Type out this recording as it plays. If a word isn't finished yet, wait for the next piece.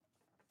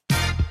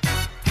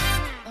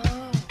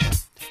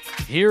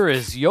Here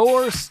is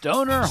your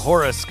Stoner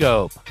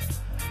Horoscope.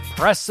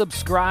 Press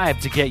subscribe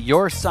to get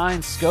your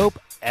signed scope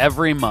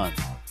every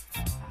month.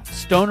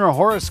 Stoner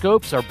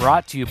Horoscopes are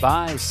brought to you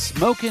by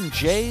Smokin'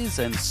 Jays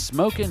and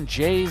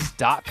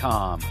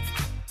SmokinJays.com.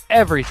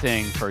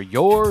 Everything for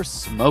your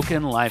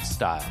smokin'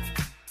 lifestyle.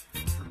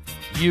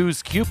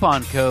 Use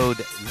coupon code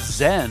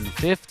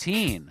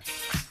ZEN15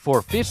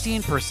 for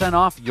 15%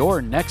 off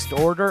your next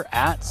order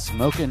at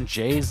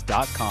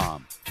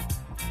SmokinJays.com.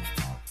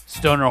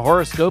 Stoner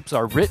Horoscopes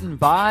are written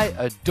by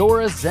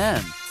Adora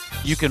Zen.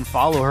 You can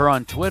follow her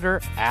on Twitter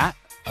at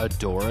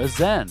Adora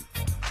Zen.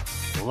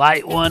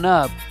 Light one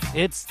up.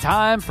 It's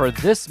time for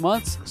this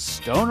month's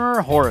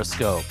Stoner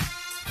Horoscope.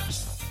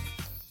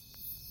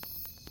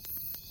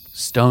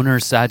 Stoner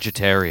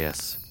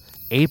Sagittarius.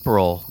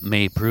 April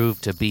may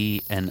prove to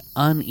be an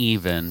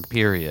uneven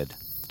period,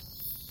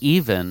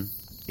 even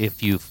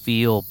if you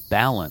feel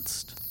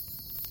balanced.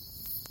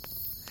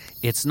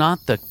 It's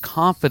not the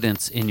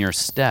confidence in your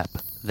step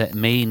that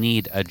may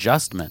need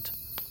adjustment,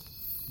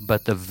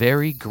 but the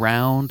very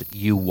ground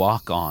you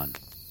walk on.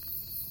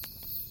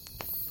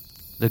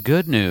 The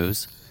good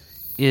news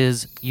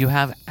is you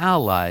have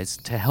allies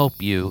to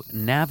help you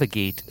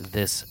navigate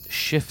this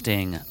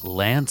shifting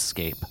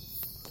landscape.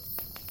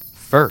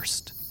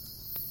 First,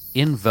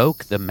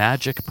 invoke the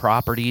magic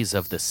properties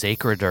of the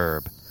sacred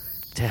herb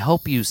to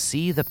help you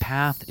see the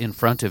path in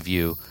front of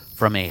you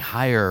from a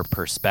higher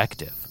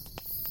perspective.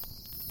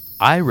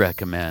 I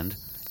recommend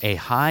a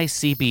high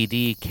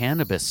CBD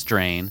cannabis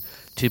strain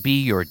to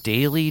be your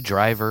daily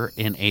driver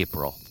in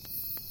April.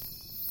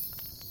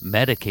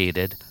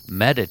 Medicated,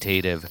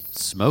 meditative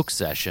smoke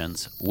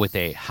sessions with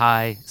a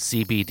high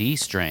CBD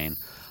strain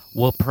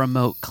will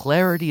promote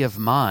clarity of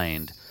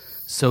mind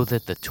so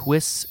that the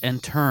twists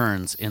and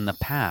turns in the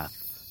path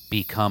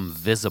become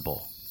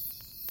visible.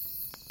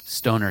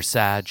 Stoner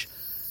Sag,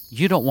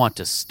 you don't want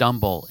to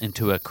stumble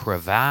into a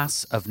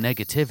crevasse of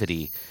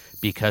negativity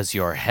because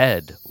your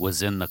head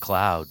was in the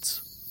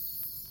clouds.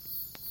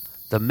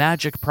 The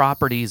magic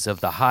properties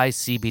of the high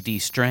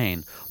CBD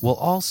strain will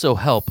also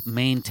help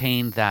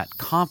maintain that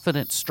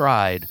confident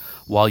stride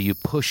while you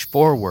push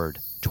forward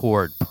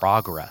toward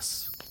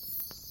progress.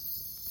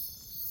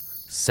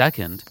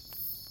 Second,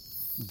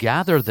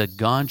 gather the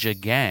ganja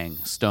gang,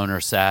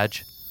 Stoner Sag.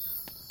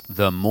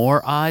 The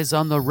more eyes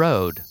on the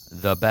road,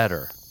 the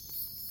better.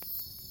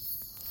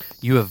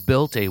 You have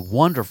built a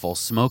wonderful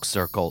smoke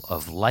circle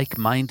of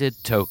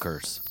like-minded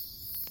tokers.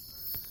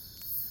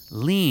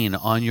 Lean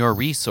on your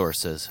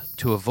resources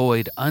to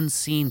avoid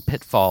unseen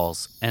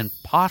pitfalls and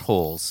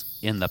potholes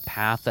in the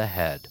path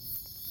ahead.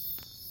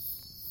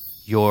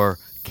 Your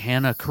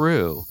canna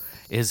crew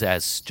is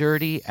as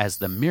sturdy as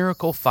the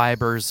miracle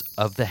fibers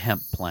of the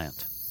hemp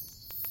plant.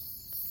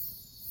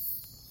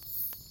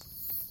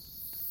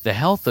 The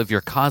health of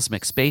your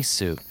cosmic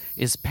spacesuit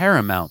is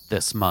paramount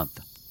this month.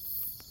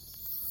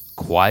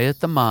 Quiet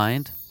the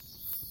mind,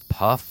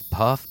 puff,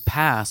 puff,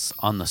 pass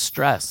on the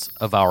stress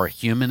of our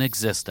human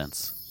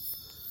existence.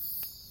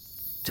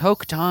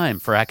 Take time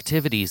for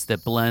activities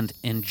that blend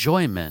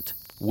enjoyment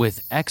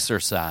with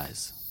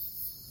exercise.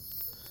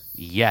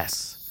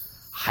 Yes,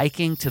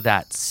 hiking to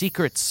that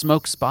secret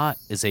smoke spot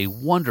is a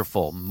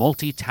wonderful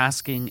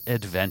multitasking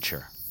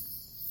adventure.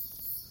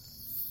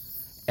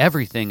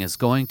 Everything is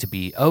going to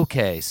be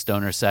okay,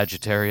 Stoner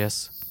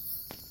Sagittarius.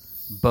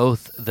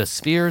 Both the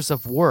spheres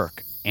of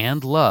work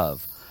and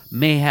love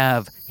may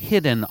have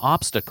hidden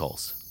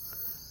obstacles,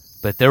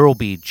 but there will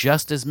be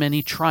just as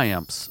many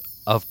triumphs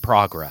of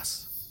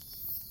progress.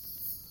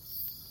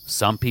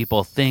 Some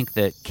people think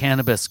that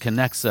cannabis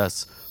connects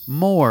us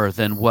more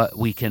than what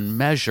we can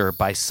measure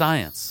by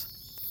science,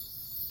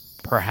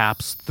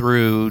 perhaps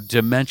through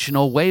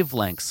dimensional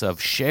wavelengths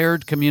of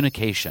shared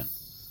communication.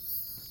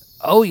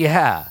 Oh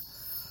yeah,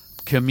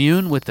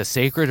 commune with the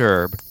sacred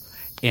herb,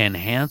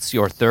 enhance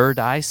your third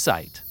eye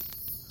sight,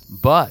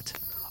 but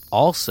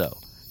also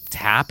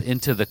tap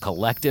into the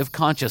collective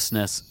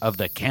consciousness of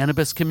the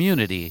cannabis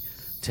community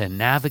to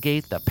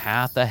navigate the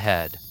path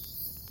ahead.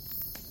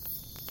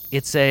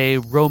 It's a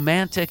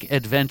romantic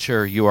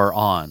adventure you are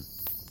on.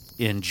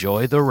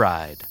 Enjoy the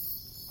ride.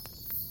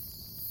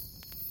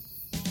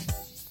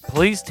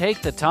 Please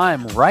take the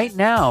time right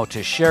now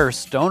to share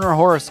Stoner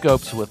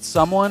Horoscopes with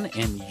someone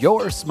in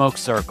your smoke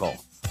circle.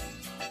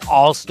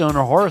 All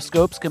Stoner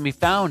Horoscopes can be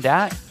found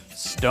at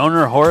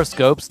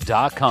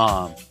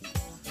StonerHoroscopes.com.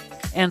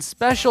 And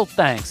special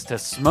thanks to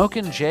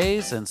Smokin'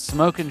 Jays and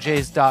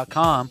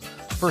SmokinJays.com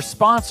for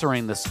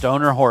sponsoring the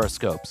Stoner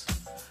Horoscopes.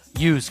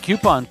 Use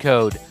coupon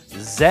code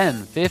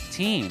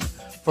ZEN15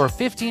 for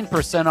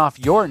 15% off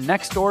your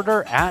next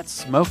order at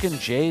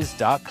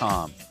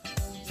SmokinJays.com.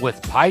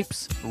 With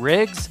pipes,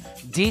 rigs,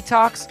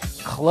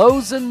 detox,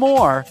 clothes, and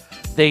more,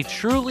 they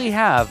truly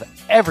have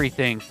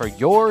everything for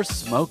your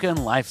smokin'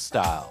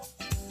 lifestyle.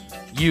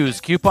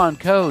 Use coupon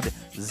code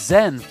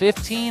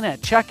ZEN15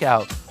 at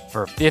checkout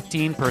for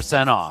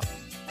 15% off.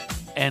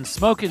 And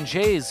Smokin'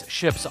 Jays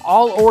ships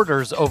all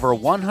orders over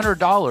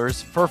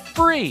 $100 for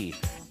free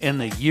in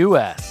the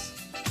U.S.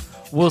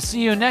 We'll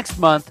see you next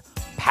month.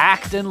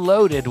 packed and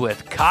loaded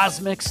with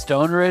cosmic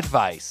stoner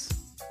advice.